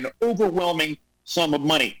and make an overwhelming sum of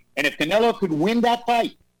money. And if Canelo could win that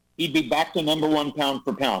fight, he'd be back to number one pound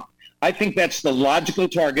for pound. I think that's the logical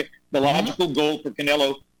target, the logical goal for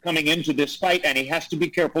Canelo coming into this fight, and he has to be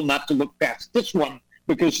careful not to look past this one,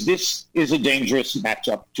 because this is a dangerous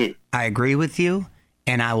matchup too. I agree with you,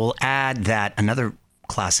 and I will add that another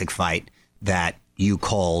classic fight that you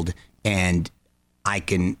called, and I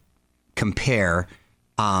can compare,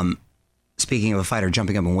 speaking of a fighter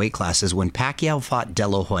jumping up in weight classes, when Pacquiao fought De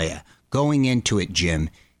La Hoya, going into it, Jim,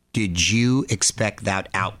 did you expect that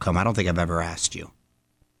outcome? I don't think I've ever asked you.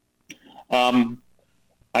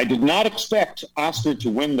 I did not expect Oscar to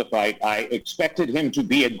win the fight. I expected him to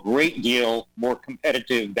be a great deal more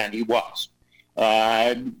competitive than he was.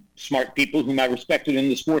 Smart people whom I respected in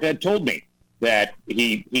the sport had told me that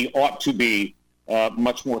he ought to be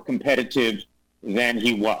much more competitive than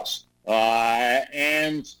he was.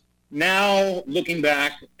 And now, looking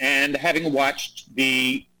back and having watched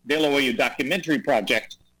the De La Hoya documentary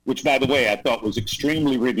project, which, by the way, I thought was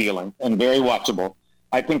extremely revealing and very watchable,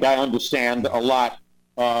 I think I understand a lot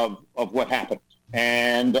of what happened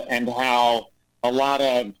and how a lot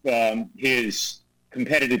of his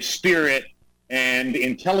competitive spirit and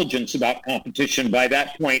intelligence about competition by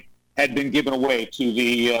that point had been given away to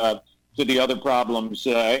the other problems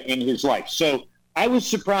in his life. So I was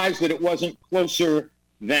surprised that it wasn't closer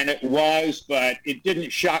than it was, but it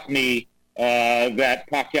didn't shock me that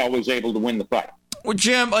Pacquiao was able to win the fight. Well,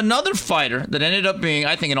 Jim, another fighter that ended up being,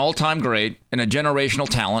 I think, an all-time great and a generational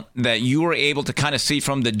talent that you were able to kind of see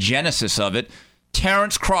from the genesis of it,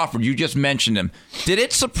 Terrence Crawford, you just mentioned him. Did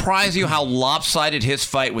it surprise you how lopsided his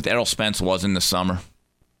fight with Errol Spence was in the summer?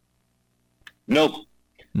 Nope.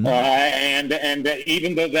 And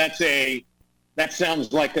even though that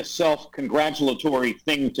sounds like a self-congratulatory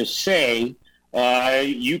thing to say,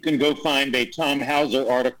 you can go find a Tom Hauser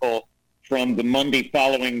article from the Monday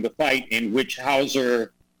following the fight in which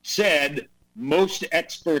Hauser said most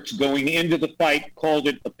experts going into the fight called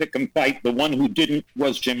it a pick'em fight. The one who didn't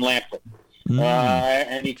was Jim Lampley.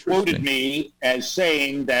 And he quoted me as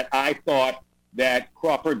saying that I thought that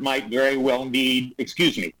Crawford might very well need,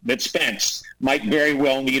 that Spence might very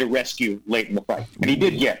well need a rescue late in the fight. And he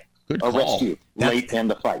did get a rescue late in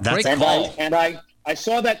the fight. I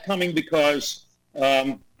saw that coming because,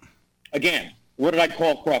 again, what did I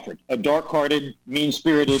call Crawford? A dark-hearted,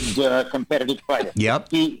 mean-spirited, competitive fighter. Yep.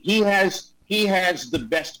 He has the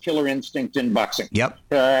best killer instinct in boxing. Yep.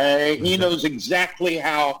 He knows exactly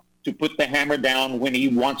how to put the hammer down when he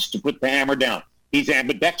wants to put the hammer down. He's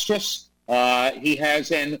ambidextrous. He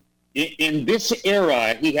has in this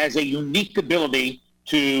era, he has a unique ability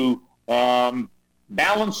to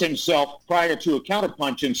balance himself prior to a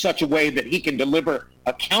counterpunch in such a way that he can deliver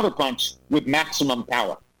a counterpunch with maximum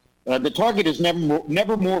power. The target is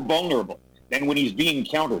never more vulnerable than when he's being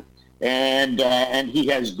countered, and he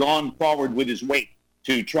has gone forward with his weight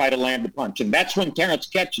to try to land the punch, and that's when Terrence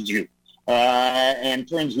catches you and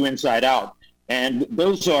turns you inside out. And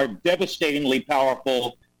those are devastatingly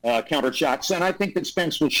powerful counter shots, and I think that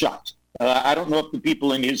Spence was shocked. I don't know if the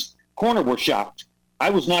people in his corner were shocked. I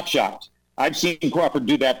was not shocked. I've seen Crawford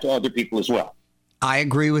do that to other people as well. I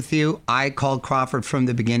agree with you. I called Crawford from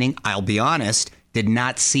the beginning. I'll be honest,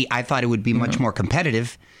 I thought it would be much more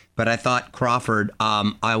competitive, but I thought Crawford,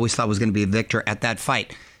 I always thought was going to be a victor at that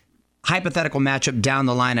fight. Hypothetical matchup down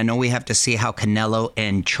the line. I know we have to see how Canelo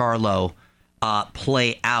and Charlo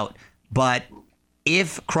play out, but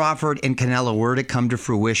if Crawford and Canelo were to come to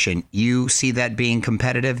fruition, you see that being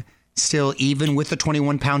competitive still, even with the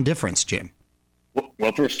 21-pound difference, Jim?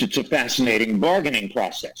 Well, first, it's a fascinating bargaining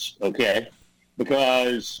process, okay?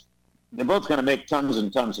 Because they're both going to make tons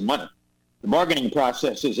and tons of money. The bargaining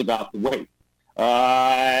process is about the weight.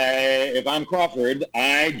 If I'm Crawford,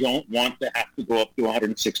 I don't want to have to go up to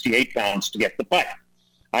 168 pounds to get the fight.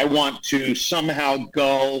 I want to somehow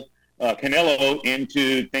gull Canelo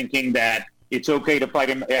into thinking that it's okay to fight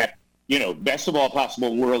him at, best of all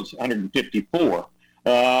possible worlds, 154.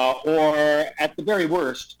 Or at the very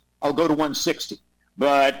worst, I'll go to 160.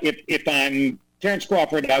 But if I'm Terrence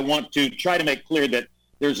Crawford, I want to try to make clear that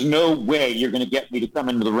there's no way you're going to get me to come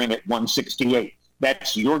into the ring at 168.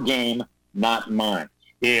 That's your game, not mine.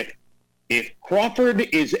 If Crawford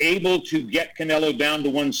is able to get Canelo down to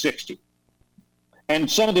 160, and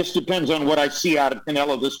some of this depends on what I see out of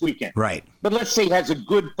Canelo this weekend. Right. But let's say he has a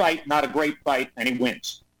good fight, not a great fight, and he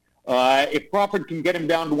wins. If Crawford can get him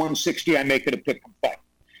down to 160, I make it a pick-em fight.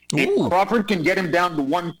 If Crawford can get him down to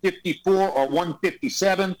 154 or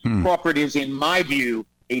 157, Crawford is, in my view,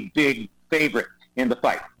 a big favorite in the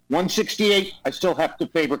fight. 168, I still have to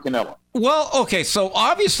favor Canelo. Well, okay, so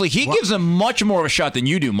obviously he gives him much more of a shot than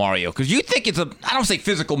you do, Mario, because you think it's I don't say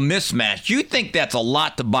physical mismatch. You think that's a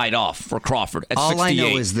lot to bite off for Crawford at 68. All I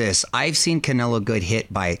know is this. I've seen Canelo get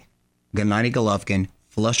hit by Gennady Golovkin,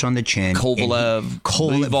 flush on the chin.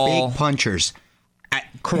 Kovalev, big punchers.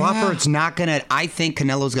 Crawford's not going to, I think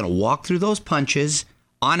Canelo's going to walk through those punches.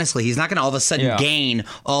 Honestly, he's not going to all of a sudden gain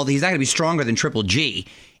he's not going to be stronger than Triple G.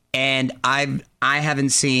 And I haven't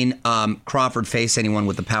seen Crawford face anyone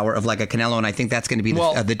with the power of like a Canelo, and I think that's going to be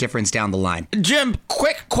the difference down the line. Jim,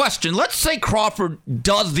 quick question. Let's say Crawford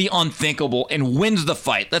does the unthinkable and wins the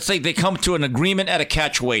fight. Let's say they come to an agreement at a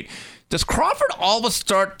catchweight. Does Crawford all of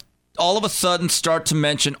a sudden start to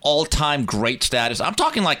mention all-time great status? I'm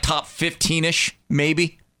talking like top 15-ish,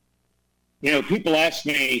 maybe. People ask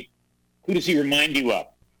me, who does he remind you of?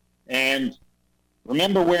 And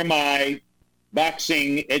remember where my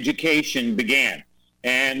boxing education began.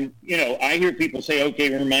 And, I hear people say, okay,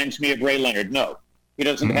 he reminds me of Ray Leonard. No, he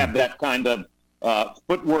doesn't have that kind of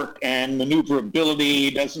footwork and maneuverability.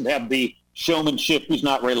 He doesn't have the showmanship. He's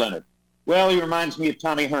not Ray Leonard. Well, he reminds me of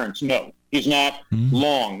Tommy Hearns. No, he's not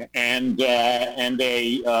long and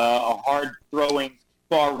a hard-throwing,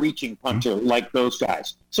 far-reaching puncher like those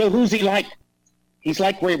guys. So who's he like? He's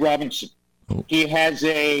like Ray Robinson. He has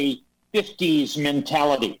a 50s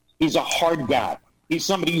mentality. He's a hard guy. He's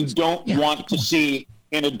somebody you don't want to see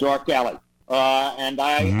in a dark alley. And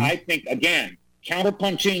I think, again,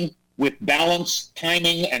 counterpunching with balance,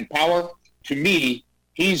 timing, and power, to me,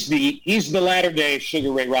 he's the latter-day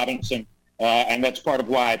Sugar Ray Robinson, and that's part of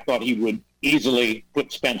why I thought he would easily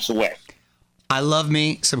put Spence away. I love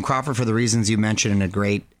me some Crawford for the reasons you mentioned,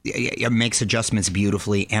 and it makes adjustments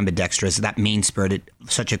beautifully, ambidextrous, that mean-spirited,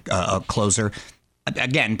 such a closer.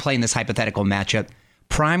 Again, playing this hypothetical matchup.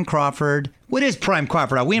 Prime Crawford. What is Prime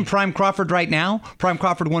Crawford? Are we in Prime Crawford right now? Prime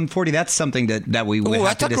Crawford 140. That's something that we would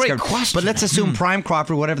have to discuss. That's a great question. But let's assume Prime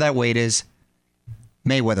Crawford, whatever that weight is.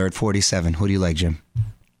 Mayweather at 47. Who do you like, Jim?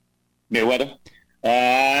 Mayweather.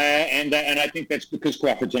 And I think that's because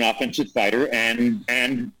Crawford's an offensive fighter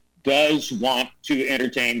and does want to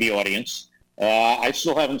entertain the audience. I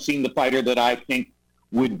still haven't seen the fighter that I think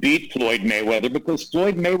would beat Floyd Mayweather, because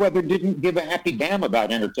Floyd Mayweather didn't give a happy damn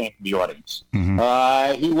about entertaining the audience.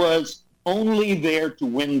 He was only there to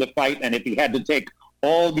win the fight, and if he had to take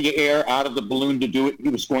all the air out of the balloon to do it, he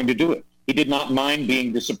was going to do it. He did not mind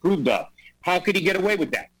being disapproved of. How could he get away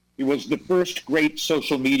with that? He was the first great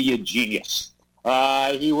social media genius.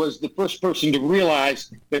 He was the first person to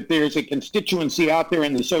realize that there's a constituency out there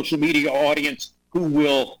in the social media audience who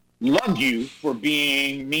will love you for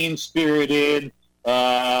being mean-spirited,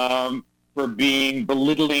 for being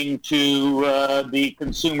belittling to the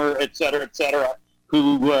consumer, et cetera,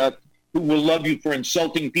 who who will love you for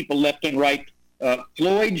insulting people left and right.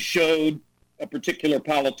 Floyd showed a particular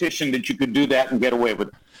politician that you could do that and get away with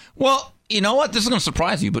it. Well, you know what? This is going to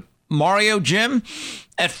surprise you, but Mario, Jim,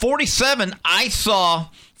 at 47, I saw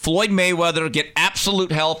Floyd Mayweather get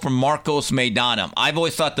absolute hell from Marcos Maidana. I've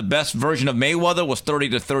always thought the best version of Mayweather was 30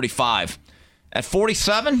 to 35. At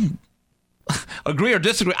 47, agree or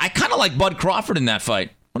disagree, I kind of like Bud Crawford in that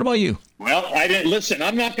fight. What about you? Well, listen,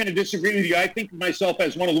 I'm not going to disagree with you. I think of myself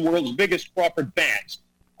as one of the world's biggest Crawford fans.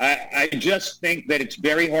 I just think that it's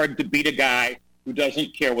very hard to beat a guy who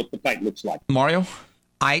doesn't care what the fight looks like. Mario?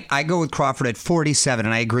 I go with Crawford at 47,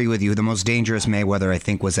 and I agree with you. The most dangerous Mayweather, I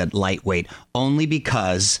think, was at lightweight, only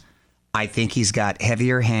because I think he's got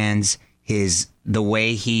heavier hands. The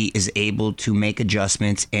way he is able to make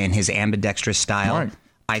adjustments and his ambidextrous style. Right.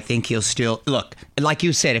 I think he'll still look like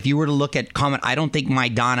you said. If you were to look at comment, I don't think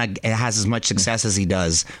Maidana has as much success as he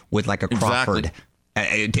does with like a Crawford.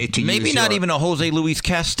 Exactly. Maybe not even a Jose Luis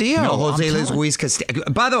Castillo. No, Jose Luis Castillo.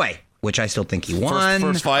 By the way, which I still think he won.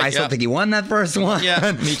 First fight, I still think he won that first one.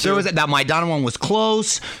 Yeah, me too. That Maidana one was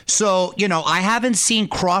close. So, I haven't seen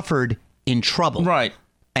Crawford in trouble. Right.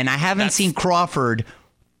 And I haven't seen Crawford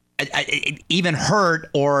even hurt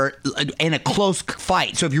or in a close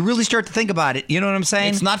fight. So if you really start to think about it, you know what I'm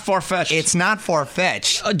saying? It's not far-fetched. It's not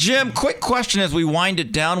far-fetched. Jim, quick question as we wind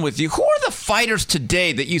it down with you. Who are the fighters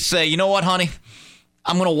today that you say, you know what, honey?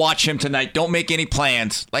 I'm going to watch him tonight. Don't make any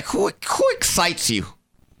plans. Like, who excites you?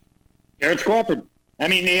 Terrence Crawford. I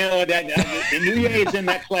mean, Inouye is in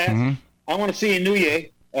that class. Mm-hmm. I want to see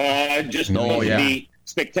Inouye just because of the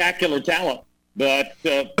spectacular talent. But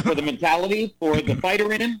for the mentality, for the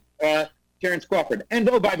fighter in him, Terrence Crawford. And,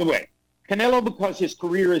 by the way, Canelo because his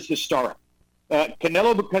career is historic.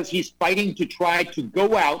 Canelo because he's fighting to try to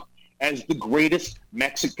go out as the greatest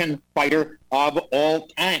Mexican fighter of all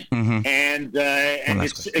time. Mm-hmm. And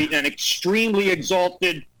it's an extremely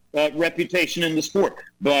exalted reputation in the sport.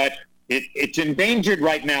 But it's endangered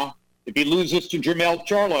right now. If he loses to Jermell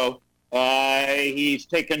Charlo, he's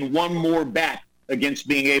taken one more bat against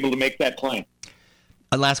being able to make that claim.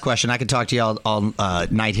 Last question. I could talk to you all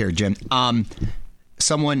night here, Jim.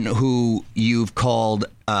 Someone who you've called,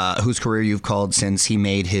 whose career you've called since he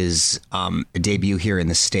made his debut here in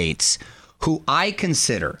the States, who I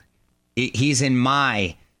consider, he's in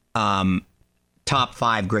my top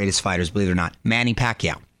 5 greatest fighters, believe it or not, Manny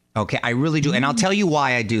Pacquiao. Okay, I really do. And I'll tell you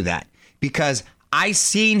why I do that. Because I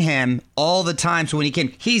seen him all the time. So when he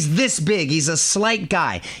came, he's this big. He's a slight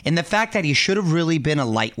guy. And the fact that he should have really been a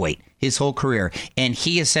lightweight his whole career. And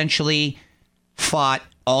he essentially fought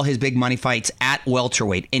all his big money fights at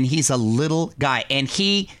welterweight. And he's a little guy. And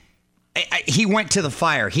he went to the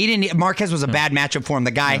fire. Marquez was a bad matchup for him.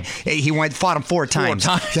 The guy, he fought him 4 times.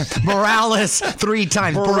 Morales 3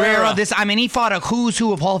 times. Barrera, he fought a who's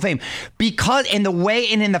who of Hall of Fame. Because in the way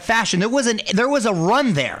and in the fashion, there was a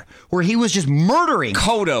run there where he was just murdering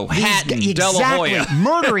Cotto, Hatton, De La Hoya.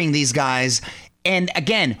 Murdering these guys. And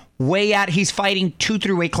again, way out, he's fighting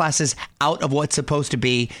 2-3 weight classes out of what's supposed to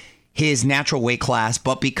be his natural weight class,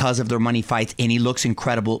 but because of their money fights, and he looks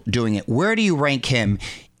incredible doing it. Where do you rank him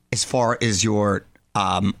as far as your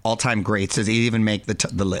all-time greats? Does he even make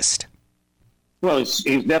the list? Well, he's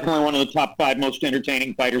definitely one of the top 5 most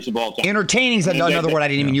entertaining fighters of all time. Entertaining is another word I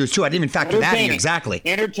didn't even use, too. I didn't even factor that in. Exactly.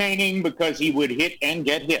 Entertaining because he would hit and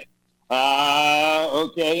get hit.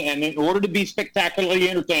 Okay, and in order to be spectacularly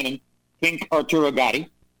entertaining, think Arturo Gatti,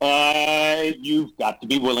 you've got to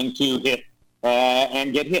be willing to hit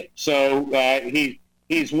and get hit. So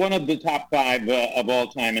he's one of the top 5 of all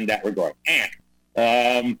time in that regard.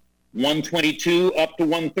 And 122 up to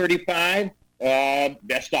 135,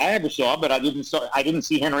 best I ever saw, but I didn't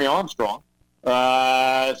see Henry Armstrong. So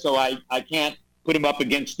I can't put him up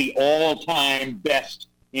against the all-time best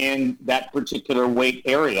in that particular weight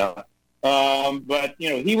area. But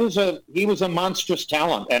he was a monstrous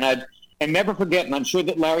talent, and never forget, and I'm sure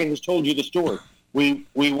that Larry has told you the story. We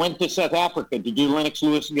went to South Africa to do Lennox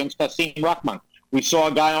Lewis against Hassim Rahman. We saw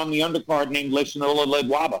a guy on the undercard named Lesinola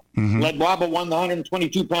Ledwaba. Mm-hmm. Ledwaba won the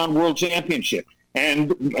 122-pound world championship.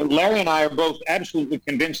 And Larry and I are both absolutely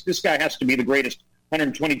convinced this guy has to be the greatest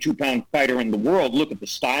 122-pound fighter in the world. Look at the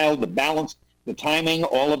style, the balance, the timing,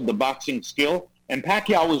 all of the boxing skill. And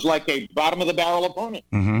Pacquiao was like a bottom-of-the-barrel opponent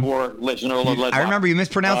for Lesinola Ledwaba. I remember you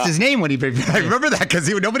mispronounced his name when I remember that because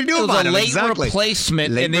nobody knew about him. It was a late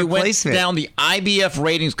replacement, and they went down the IBF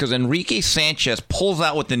ratings because Enrique Sanchez pulls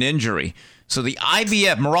out with an injury. So the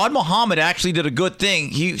IBF, Murad Muhammad actually did a good thing.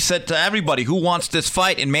 He said to everybody, who wants this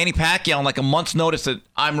fight? And Manny Pacquiao, in like a month's notice, said,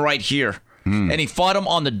 I'm right here. And he fought him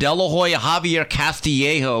on the De La Hoya Javier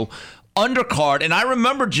Castillejo undercard. And I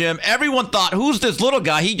remember, Jim, everyone thought, who's this little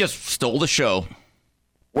guy? He just stole the show.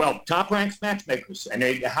 Well, Top Rank's matchmakers. And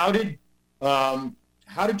how did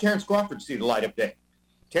Terrence Crawford see the light of day?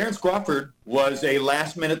 Terrence Crawford was a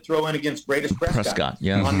last-minute throw-in against Bradis Prescott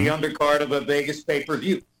on the undercard of a Vegas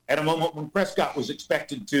pay-per-view at a moment when Prescott was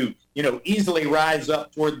expected to, easily rise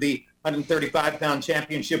up toward the 135-pound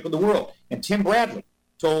championship of the world. And Tim Bradley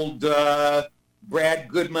told Brad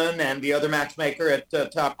Goodman and the other matchmaker at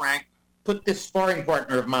Top Rank, put this sparring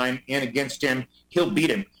partner of mine in against him. He'll beat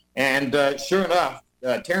him. And sure enough,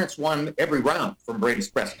 Terrence won every round from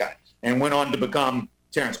Bradis Prescott and went on to become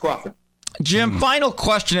Terrence Crawford. Jim, final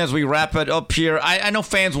question as we wrap it up here. I know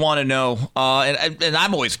fans want to know, and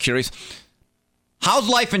I'm always curious, how's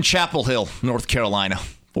life in Chapel Hill, North Carolina,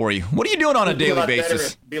 for you? What are you doing on a daily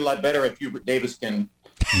basis? It'd be a lot better if Hubert Davis can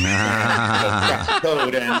crack the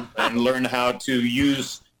code and learn how to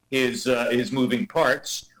use his moving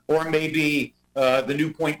parts, or maybe the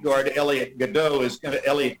new point guard Elliot Cadeau is going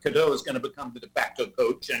to become the de facto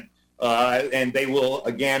coach, and they will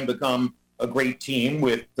again become a great team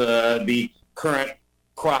with the current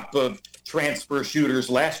crop of transfer shooters.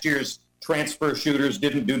 Last year's transfer shooters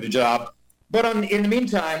didn't do the job. But in the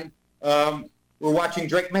meantime, we're watching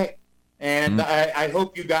Drake May. And I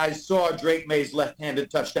hope you guys saw Drake May's left-handed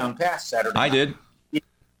touchdown pass Saturday night. I did.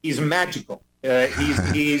 He's magical.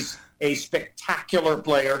 He's a spectacular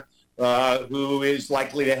player who is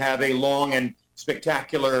likely to have a long and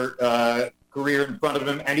spectacular career in front of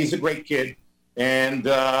him. And he's a great kid. And,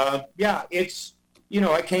 it's,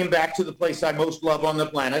 I came back to the place I most love on the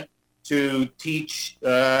planet to teach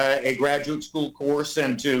a graduate school course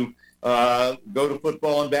and to go to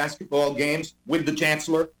football and basketball games with the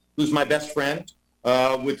chancellor, who's my best friend,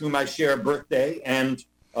 with whom I share a birthday. And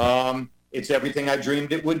it's everything I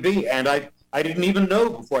dreamed it would be. And I didn't even know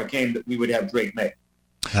before I came that we would have Drake May.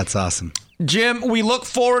 That's awesome. Jim, we look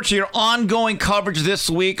forward to your ongoing coverage this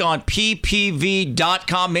week on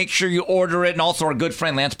ppv.com. Make sure you order it. And also our good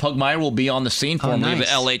friend Lance Pugmire will be on the scene for me at the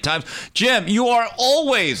LA Times. Jim, you are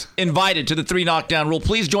always invited to the 3 Knockdown Rule.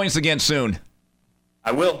 Please join us again soon.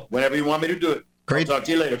 I will, whenever you want me to do it. Great. I'll talk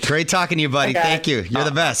to you later. Great talking to you, buddy. Okay. Thank you. You're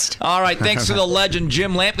the best. All right. Thanks to the legend,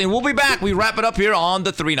 Jim Lampley. We'll be back. We wrap it up here on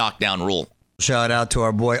the 3 Knockdown Rule. Shout out to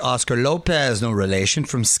our boy Oscar Lopez, no relation,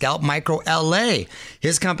 from Scalp Micro LA.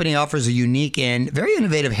 His company offers a unique and very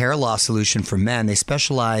innovative hair loss solution for men. They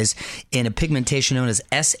specialize in a pigmentation known as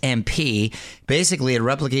SMP. Basically, it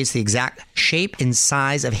replicates the exact shape and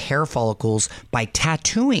size of hair follicles by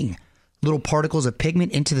tattooing little particles of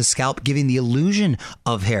pigment into the scalp, giving the illusion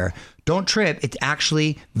of hair. Don't trip. It's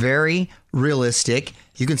actually very realistic.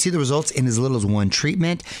 You can see the results in as little as one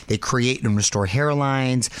treatment. They create and restore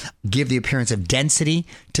hairlines, give the appearance of density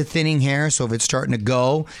to thinning hair. So if it's starting to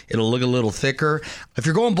go, it'll look a little thicker. If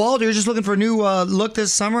you're going bald or you're just looking for a new look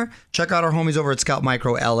this summer, check out our homies over at Scalp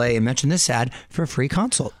Micro LA and mention this ad for a free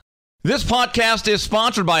consult. This podcast is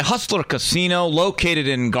sponsored by Hustler Casino, located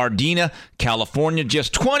in Gardena, California,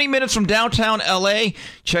 just 20 minutes from downtown LA.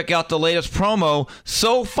 Check out the latest promo,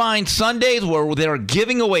 So Fine Sundays, where they're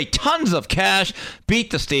giving away tons of cash. Beat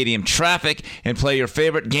the stadium traffic and play your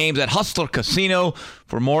favorite games at Hustler Casino.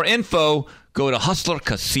 For more info, go to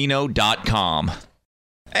hustlercasino.com.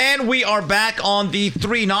 And we are back on the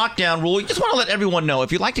 3 Knockdown Rule. You just want to let everyone know,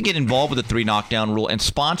 if you'd like to get involved with the 3 Knockdown Rule and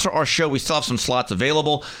sponsor our show, we still have some slots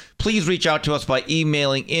available. Please reach out to us by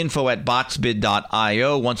emailing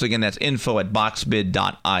info@boxbid.io. Once again, that's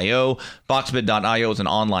info@boxbid.io. Boxbid.io is an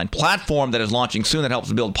online platform that is launching soon that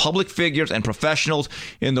helps build public figures and professionals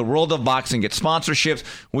in the world of boxing get sponsorships.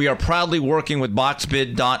 We are proudly working with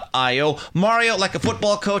Boxbid.io. Mario, like a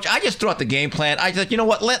football coach, I just threw out the game plan. I said, you know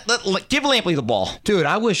what, let give Lampley the ball. Dude,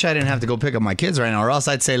 I wish I didn't have to go pick up my kids right now, or else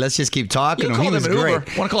I'd say, let's just keep talking. You call him an Uber.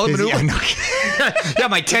 Want to call him an Uber? Yeah,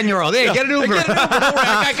 my 10-year-old. Hey, get an Uber. Get an Uber. Don't worry,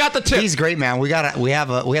 I got the tip. He's great, man. We have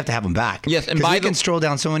to have him back. Yes, and by can stroll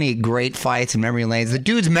down so many great fights and memory lanes. The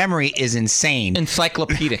dude's memory is insane.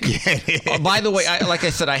 Encyclopedic. By the way, like I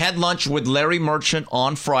said, I had lunch with Larry Merchant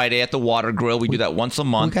on Friday at the Water Grill. We do that once a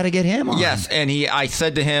month. We got to get him on. Yes, and I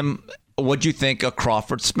said to him, "What'd you think of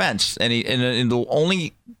Crawford Spence?" And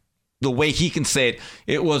the way he can say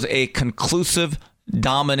it was a conclusive,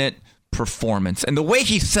 dominant performance. And the way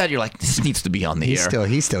he said, you're like, this needs to be on the air.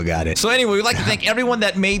 He still got it. So anyway, we'd like to thank everyone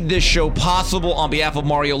that made this show possible on behalf of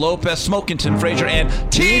Mario Lopez, Smoking Tim Frazier, and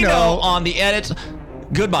Tino on the edits.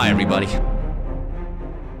 Goodbye, everybody.